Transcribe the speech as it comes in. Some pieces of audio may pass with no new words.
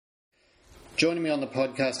Joining me on the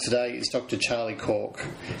podcast today is Dr. Charlie Cork.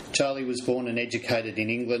 Charlie was born and educated in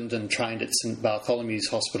England and trained at St Bartholomew's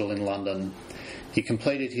Hospital in London. He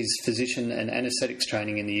completed his physician and anaesthetics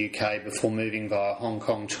training in the UK before moving via Hong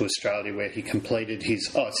Kong to Australia, where he completed his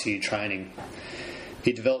ICU training.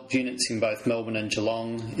 He developed units in both Melbourne and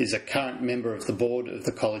Geelong, is a current member of the board of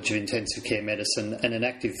the College of Intensive Care Medicine and an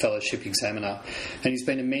active fellowship examiner, and he's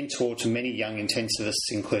been a mentor to many young intensivists,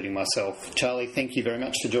 including myself. Charlie, thank you very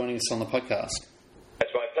much for joining us on the podcast.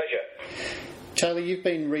 That's my pleasure. Charlie, you've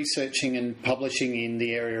been researching and publishing in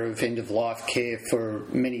the area of end-of-life care for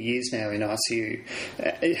many years now in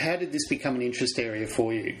ICU. How did this become an interest area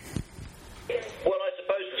for you? Well, I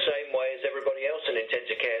suppose the same way as everybody else in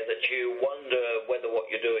intensive care, that you wonder whether what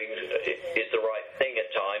you're doing is the right thing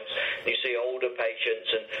at times. You see older patients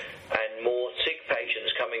and more sick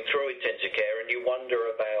patients coming through intensive care, and you wonder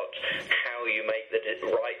about how you make the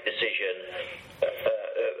right decision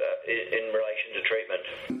in relation to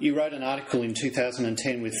treatment. You wrote an article in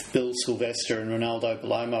 2010 with Bill Sylvester and Ronaldo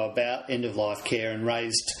Bellomo about end-of-life care and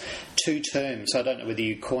raised two terms. I don't know whether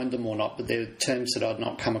you coined them or not, but they're terms that I'd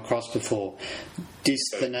not come across before.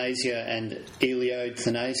 Dysthanasia and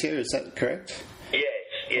eleuthanasia, is that correct?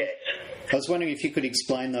 Yes. I was wondering if you could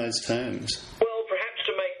explain those terms. Well, perhaps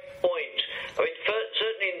to make a point, I mean,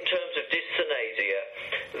 certainly in terms of dysthanasia,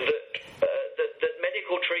 that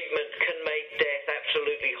medical treatment can make death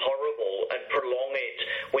absolutely horrible and prolong it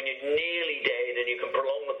when you're nearly dead, and you can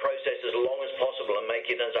prolong the process as long as possible and make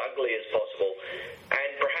it as ugly as possible.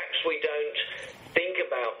 And perhaps we don't think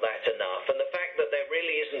about that enough. And the fact that there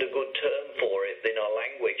really isn't a good term for it in our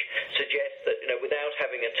language suggests that, without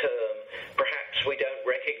having a term, perhaps we don't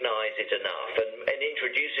recognise it enough, and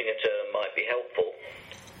introducing a term might be helpful.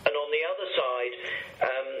 And on the other side,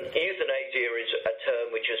 euthanasia is a term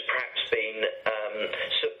which has perhaps been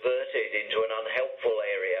subverted into an unhelpful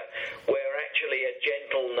area, where actually a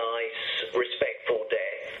gentle, nice, respectful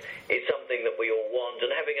death is something that we all want, and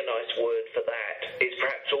having a nice word for that is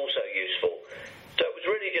perhaps also useful. So it was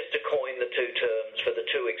really just to coin the two terms for the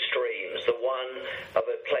two extremes, the one of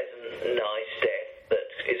a pleasant, nice death that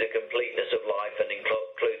is a completeness of life and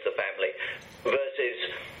includes the family, versus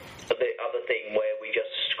the other thing where we just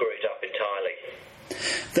screw it up entirely.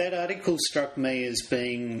 That article struck me as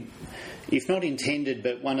being, if not intended,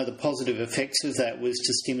 but one of the positive effects of that was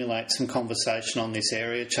to stimulate some conversation on this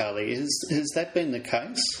area, Charlie. Has that been the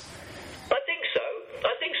case? I think so.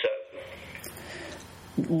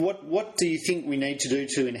 What do you think we need to do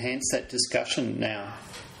to enhance that discussion now?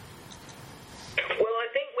 Well, I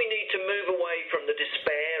think we need to move away from the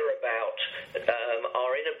despair about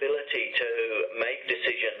our inability to make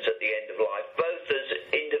decisions at the end of life, both as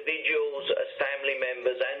individuals, as family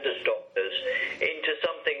members, and as doctors, into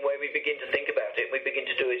something where we begin to think about it, we begin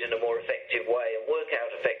to do it in a more effective way and work out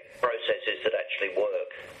effective processes that actually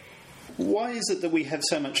work. Why is it that we have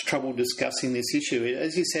so much trouble discussing this issue?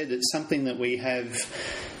 As you said, it's something that we have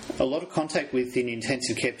a lot of contact with in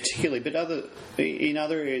intensive care particularly, but in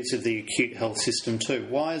other areas of the acute health system too.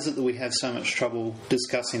 Why is it that we have so much trouble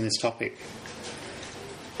discussing this topic?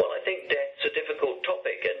 Well, I think death's a difficult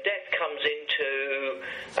topic, and death comes into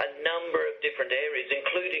a number of different areas,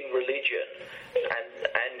 including religion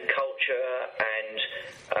and culture and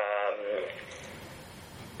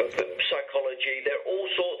psychology. There are all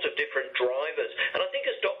sorts of different drivers, and I think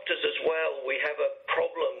as doctors as well we have a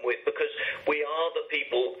problem with, because we are the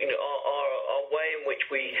people, our way in which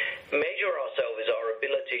we measure ourselves is our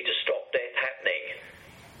ability to stop death happening.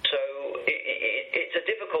 So it's a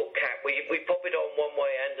difficult cap. We pop it on one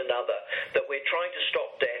way and another, that we're trying to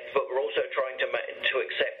stop death, but we're also trying to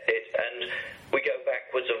accept it, and we go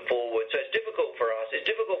backwards and forwards. So it's difficult for us. It's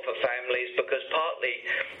difficult for families, because partly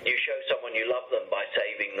you show someone you love them by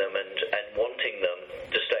saving them and wanting them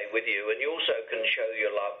to stay with you, and you also can show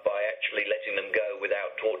your love by actually letting them go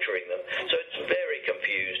without torturing them. So it's a very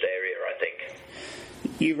confused area, I think.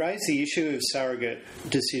 You raise the issue of surrogate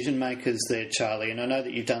decision makers there, Charlie, and I know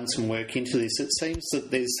that you've done some work into this. It seems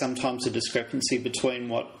that there's sometimes a discrepancy between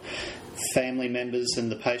what family members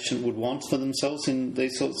and the patient would want for themselves in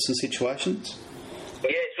these sorts of situations.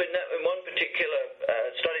 Yes, in one particular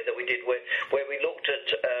study that we did where we looked at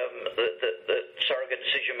the surrogate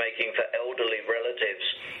decision making for elderly relatives,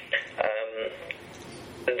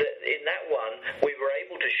 in that one we were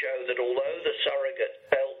able to show that although the surrogate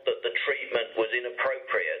felt that the treatment was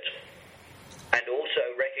inappropriate and also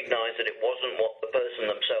recognised that it wasn't what the person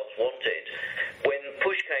themselves wanted, when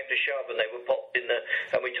push came to shove and they were popped in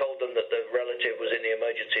and we told them that the relative was in the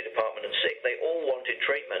emergency department and sick, they all wanted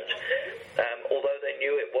treatment, although they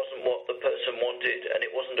knew it wasn't what the person wanted and it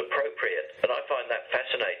wasn't appropriate. And I find that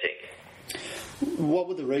fascinating. What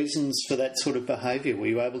were the reasons for that sort of behaviour? Were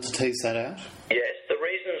you able to tease that out? Yes, the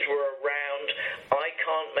reasons were around, I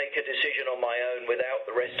can't make a decision on my own without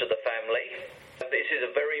the rest of the family. This is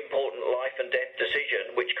a very important life and death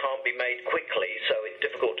decision which can't be made quickly, so it's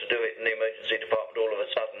difficult to do it in the emergency department all of a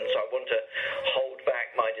sudden. So I want to hold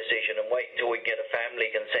back my decision and wait until we get a family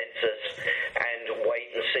consensus and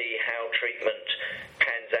wait and see how treatment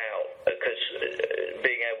pans out, because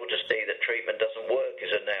being able to see that treatment doesn't work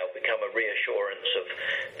has now become a reassurance of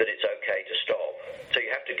that it's okay to stop. So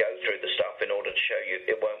you have to go through the stuff in order to show you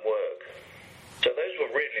it won't work. So those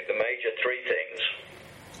were really the major three things.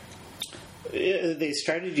 Are there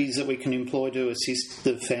strategies that we can employ to assist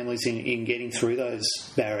the families in getting through those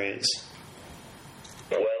barriers?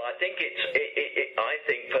 Well, I think I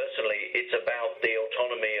think personally it's about the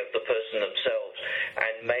autonomy of the person themselves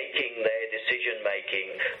and making their decision making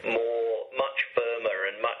much firmer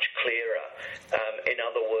and much clearer. In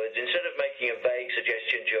other words, instead of making a vague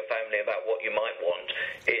suggestion to your family about what you might want,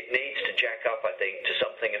 it needs to jack up, I think, to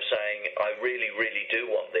something of saying, I really, really do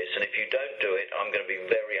want this, and if you don't do it, I'm going to be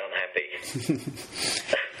very unhappy.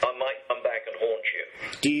 I might come back and haunt you.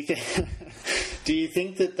 Do you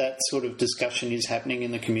think that sort of discussion is happening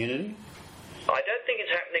in the community? I don't think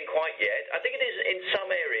it's happening quite yet. I think it is in some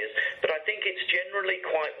areas, but I think it's generally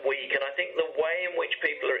quite weak, and I think the way in which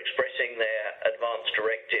people are expressing their advance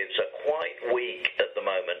directives are quite weak at the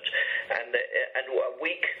moment, and a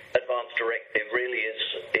weak advance directive really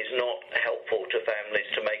is not helpful to families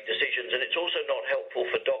to make decisions, and it's also not helpful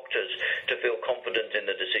for doctors to feel confident in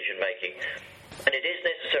the decision making. And it is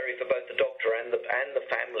necessary for both the doctor and the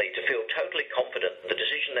family to feel totally confident the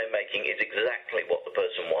decision they're making is exactly what the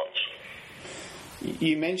person wants.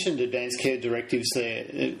 You mentioned advanced care directives there.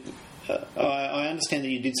 I understand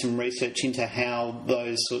that you did some research into how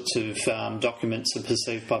those sorts of documents are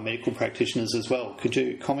perceived by medical practitioners as well. Could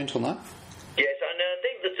you comment on that? Yes, and I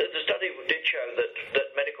think that the study did show that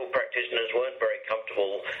medical practitioners weren't very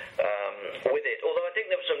comfortable with it, although I think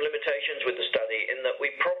there were some limitations with the study in that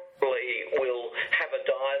we probably will have a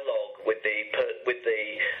dialogue with the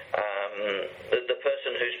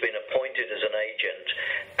person who's been appointed as an agent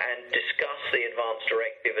and discuss the advance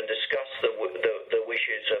directive and discuss the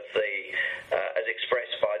wishes of as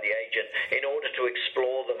expressed by the agent in order to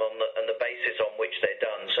explore them on the basis on which they're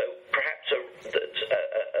done. So perhaps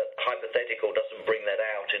a hypothetical doesn't bring that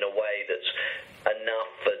out in a way that's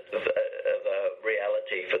enough of a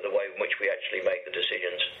reality for the way in which we actually make the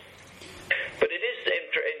decisions. But it is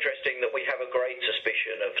interesting that we have a great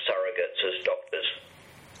suspicion of surrogates as doctors.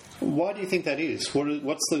 Why do you think that is?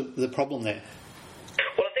 What's the problem there?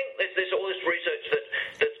 Well, I think there's all this research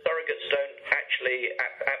that surrogates don't actually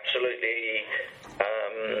absolutely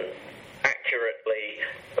accurately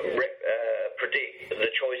predict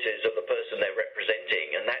the choices of the person they're representing,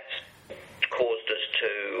 and that's caused us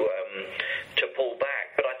to pull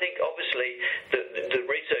back. But I think obviously the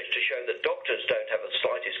research to show that doctors don't have the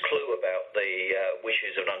slightest clue about the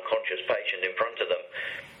wishes of an unconscious patient in front of them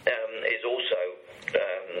is also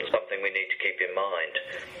something we need to keep in mind.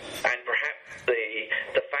 And perhaps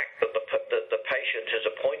the fact that the patient has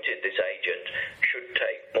appointed this agent should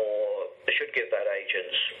give that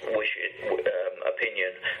agent's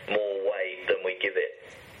opinion more weight than we give it.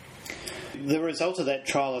 The result of that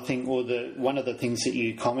trial, I think, or one of the things that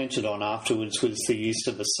you commented on afterwards was the use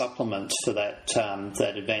of a supplement for that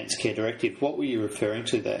advanced care directive. What were you referring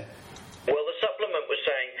to there? Well, the supplement was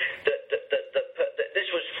saying that this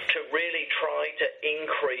was to really try to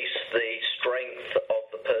increase the strength of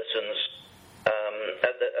the person's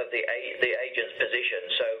of the agent's position.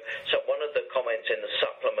 So one of the comments in the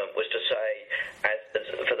supplement was to say,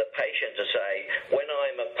 for the patient to say, when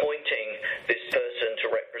I'm appointing this person to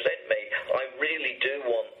represent me, I really do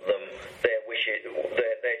want their wishes,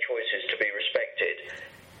 their choices to be respected.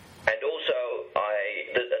 And also,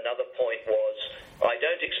 another point was, I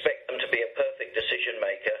don't expect them to be a perfect decision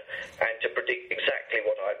maker and to predict exactly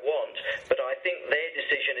what I want, but I think their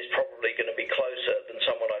decision is probably going to be closer than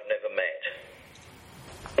someone I've never met.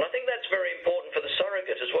 And I think that's very important for the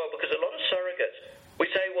surrogate as well, because a lot of surrogates, we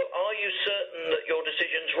say, well, are you certain that your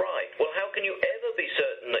decision's right? Well, how can you ever be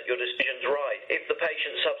certain that your decision's right if the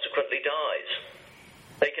patient subsequently dies?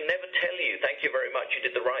 They can never tell you, thank you very much, you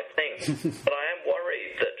did the right thing. But I am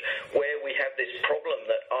worried that where we have this problem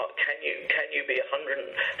that can you be 100%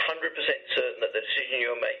 certain that the decision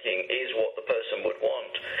you're making is what the person would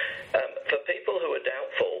want? For people who are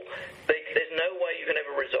doubtful, there's no way you can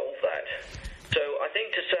ever resolve that. So I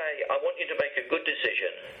think to say, I want you to make a good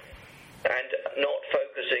decision and not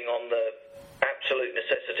focusing on the absolute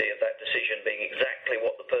necessity of that decision being exactly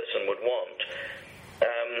what the person would want,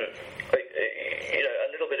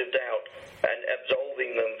 a little bit of doubt and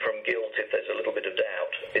absolving them from guilt if there's a little bit of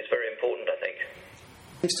doubt is very important, I think.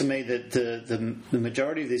 It seems to me that the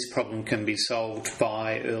majority of this problem can be solved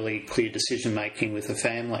by early, clear decision-making with the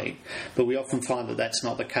family, but we often find that that's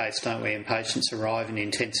not the case, don't we? And patients arrive in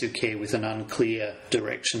intensive care with an unclear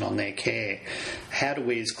direction on their care. How do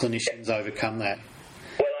we as clinicians overcome that?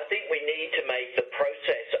 Well, I think we need to make the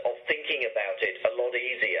process of thinking about it a lot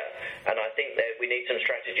easier, and I think that we need some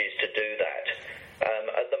strategies to do that.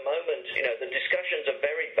 At the moment, the discussions are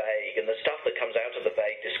very vague, and the stuff that comes out of the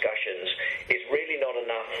vague discussions is really not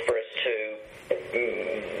enough for us to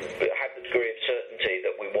have the degree of certainty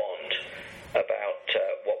that we want about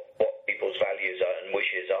what people's values are and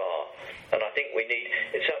wishes are. And I think we need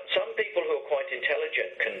some people who are quite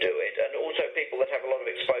intelligent can do it, and also people that have a lot of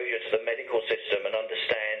exposure to the medical system and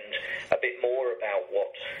understand a bit more about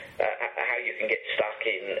how you can get stuck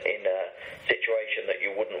in a situation that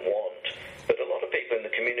you wouldn't want. But a lot of people in the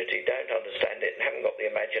community don't understand it and haven't got the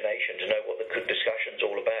imagination to know what the discussion's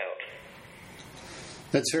all about.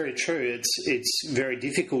 That's very true. It's very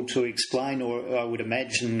difficult to explain, or I would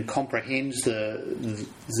imagine comprehend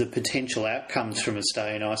the potential outcomes from a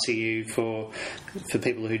stay in ICU for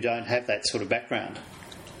people who don't have that sort of background.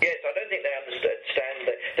 Yes, I don't think they understand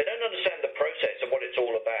that. They don't understand the process of what it's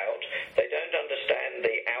all about. They don't understand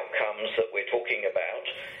the outcomes that we're talking about,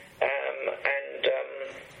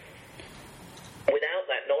 without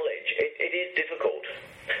that knowledge, it is difficult.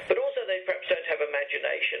 But also they perhaps don't have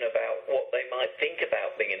imagination about what they might think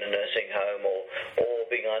about being in a nursing home or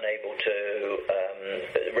being unable to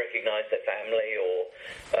recognise their family or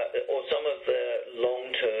some of the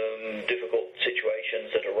long-term difficult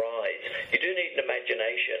situations that arise. You do need an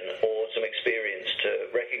imagination or some experience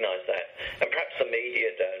to recognise that. And perhaps the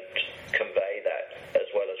media don't convey that as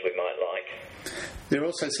well as we might like. There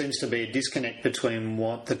also seems to be a disconnect between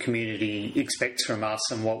what the community expects from us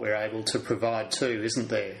and what we're able to provide too, isn't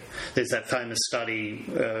there? There's that famous study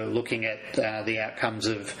looking at the outcomes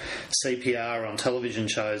of CPR on television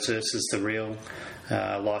shows versus the real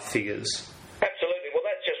life figures. Absolutely. Well,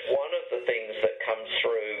 that's just one of the things that comes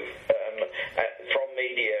through from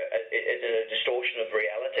media in a distortion of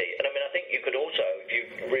reality. And I mean, I think you could also, if you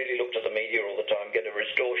really looked at the media all the time, get a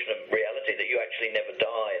distortion of reality that you actually never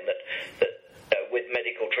die and that with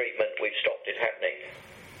medical treatment we've stopped it happening.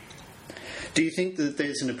 Do you think that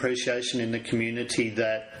there's an appreciation in the community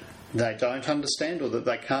that they don't understand or that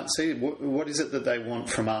they can't see? What is it that they want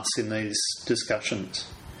from us in these discussions?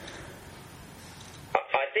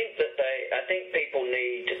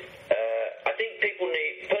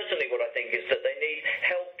 Personally what I think is that they need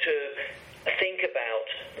help to think about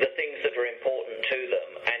the things that are important to them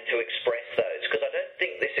and to express those, because I don't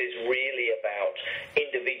think this is really about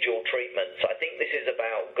individual treatments. I think this is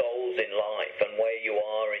about goals in life and where you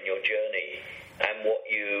are in your journey and what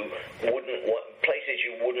you wouldn't want, places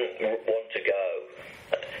you wouldn't want to go.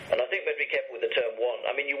 And I think we'd be careful with the term want.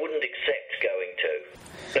 I mean, you wouldn't accept going to.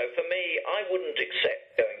 So for me, I wouldn't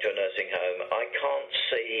accept going to a nursing home. I can't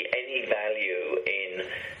see any value in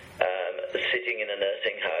sitting in a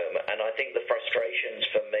nursing home, and I think the frustrations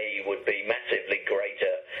for me would be massively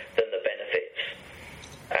greater than the benefits.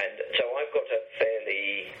 And so I've got a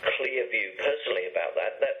fairly clear view personally about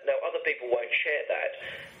that. Now, other people won't share that.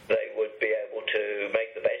 They would be able to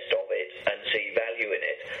make the best of it and see value in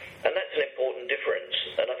it. And that's an important difference.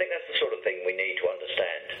 And I think that's the sort of thing we need to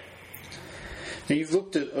understand. Now, you've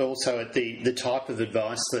looked at also at the type of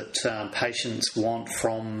advice that patients want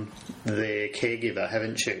from their caregiver,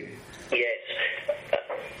 haven't you? Yes.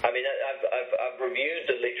 I mean, I've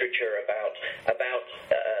reviewed the literature about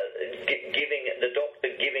giving the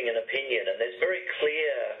doctor giving an opinion, and there's very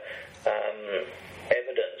clear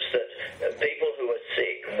evidence that people who are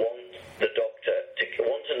sick want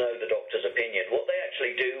to know the doctor's opinion. What they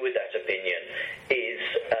actually do with that opinion is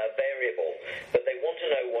variable, but they want to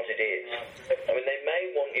know what it is. I mean, they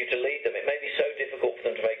may want you to lead them. It may be so difficult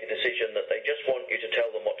for them to make a decision that they just want you to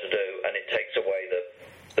tell them what to do, and it takes away the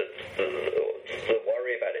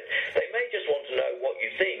worry about it. They may just want to know what you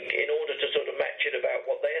think in order to sort of match it about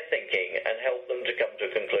what they're thinking and help them to come to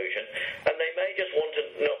a conclusion. And they may just want to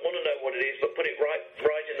know what it is, but put it right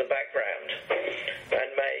in the background, and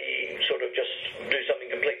may sort of just do something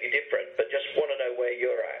completely different, but just want to know where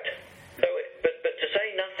you're at. So, but to say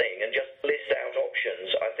nothing and just list out options,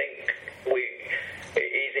 I think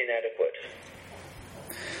is inadequate.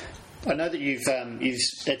 I know that you've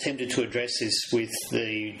attempted to address this with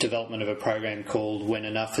the development of a program called When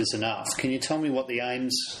Enough is Enough. Can you tell me what the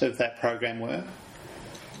aims of that program were?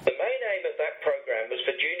 The main aim of that program was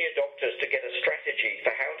for junior doctors to get a strategy for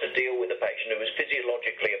how to deal with a patient who was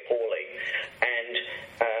physiologically appalling,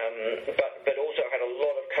 but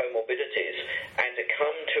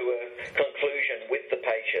to a conclusion with the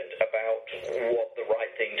patient about what the right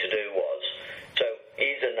thing to do was. So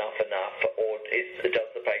is enough, or does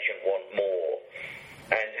the patient want more?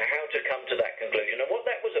 And how to come to that conclusion. And what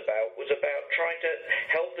that was about trying to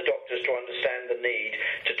help the doctors to understand the need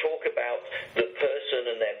to talk about the person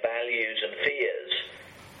and their values and fears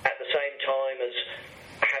at the same time as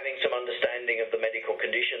having some understanding of the medical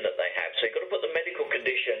condition that they have. So you've got to put the medical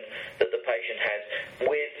condition that the patient has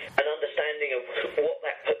with an understanding of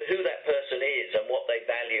who that person is and what they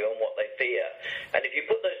value and what they fear. And if you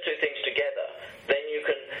put those two things together, then you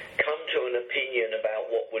can come to an opinion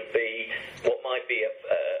about what might be a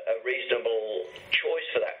reasonable choice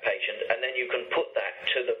for that patient, and then you can put that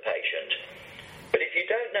to the patient. But if you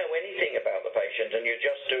don't know anything about the patient and you're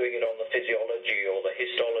just doing it on the physiology or the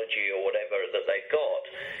histology or whatever that they've got,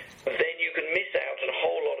 then you can miss out on a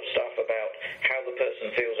whole lot of stuff about how the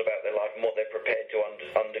person feels about their life and what they're prepared to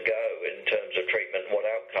undergo in terms of treatment and what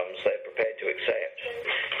outcomes they're prepared to accept.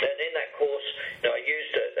 And in that course, I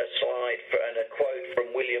used a slide and a quote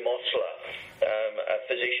from William Osler, a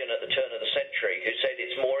physician at the turn of the century, who said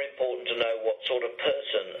it's more important to know what sort of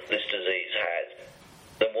person this disease has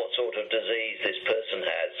than what sort of disease this person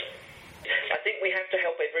has. I think we have to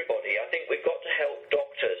help everybody. I think we've got to help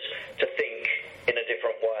doctors to think in a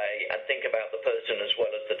different way and think about the person as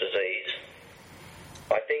well as the disease.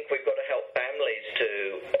 I think we've got to help families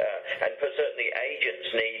to, and certainly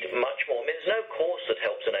agents need much more. I mean, there's no course that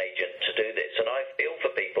helps an agent to do this, and I feel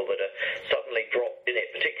for people that are suddenly dropped in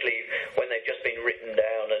it, particularly when they've just been written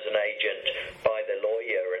down as an agent by their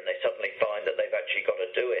lawyer and they suddenly find that they've actually got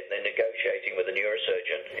to do it and they're negotiating with a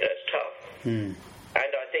neurosurgeon. It's tough.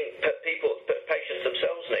 And I think patients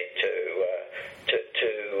themselves need to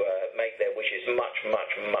make their wishes much, much,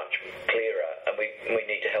 much clearer, and we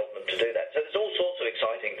need to help them to do that. So there's all sorts of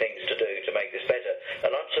exciting things to do to make this better, and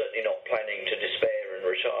I'm certainly not planning to despair and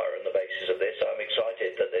retire on the basis of this. I'm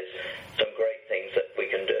excited that there's some great things that we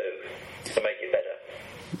can do to make it better.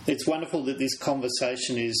 It's wonderful that this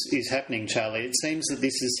conversation is happening, Charlie. It seems that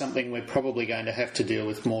this is something we're probably going to have to deal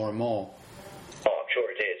with more and more. Oh, I'm sure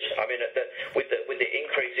it is. I mean, with the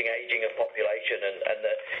increasing ageing of population and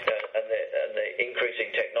the increasing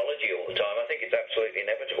technology all the time, I think it's absolutely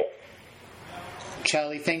inevitable.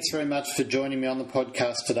 Charlie, thanks very much for joining me on the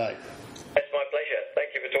podcast today. It's my pleasure.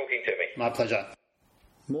 Thank you for talking to me. My pleasure.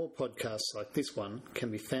 More podcasts like this one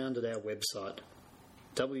can be found at our website,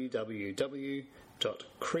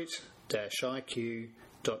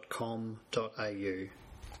 www.crit-iq.com.au.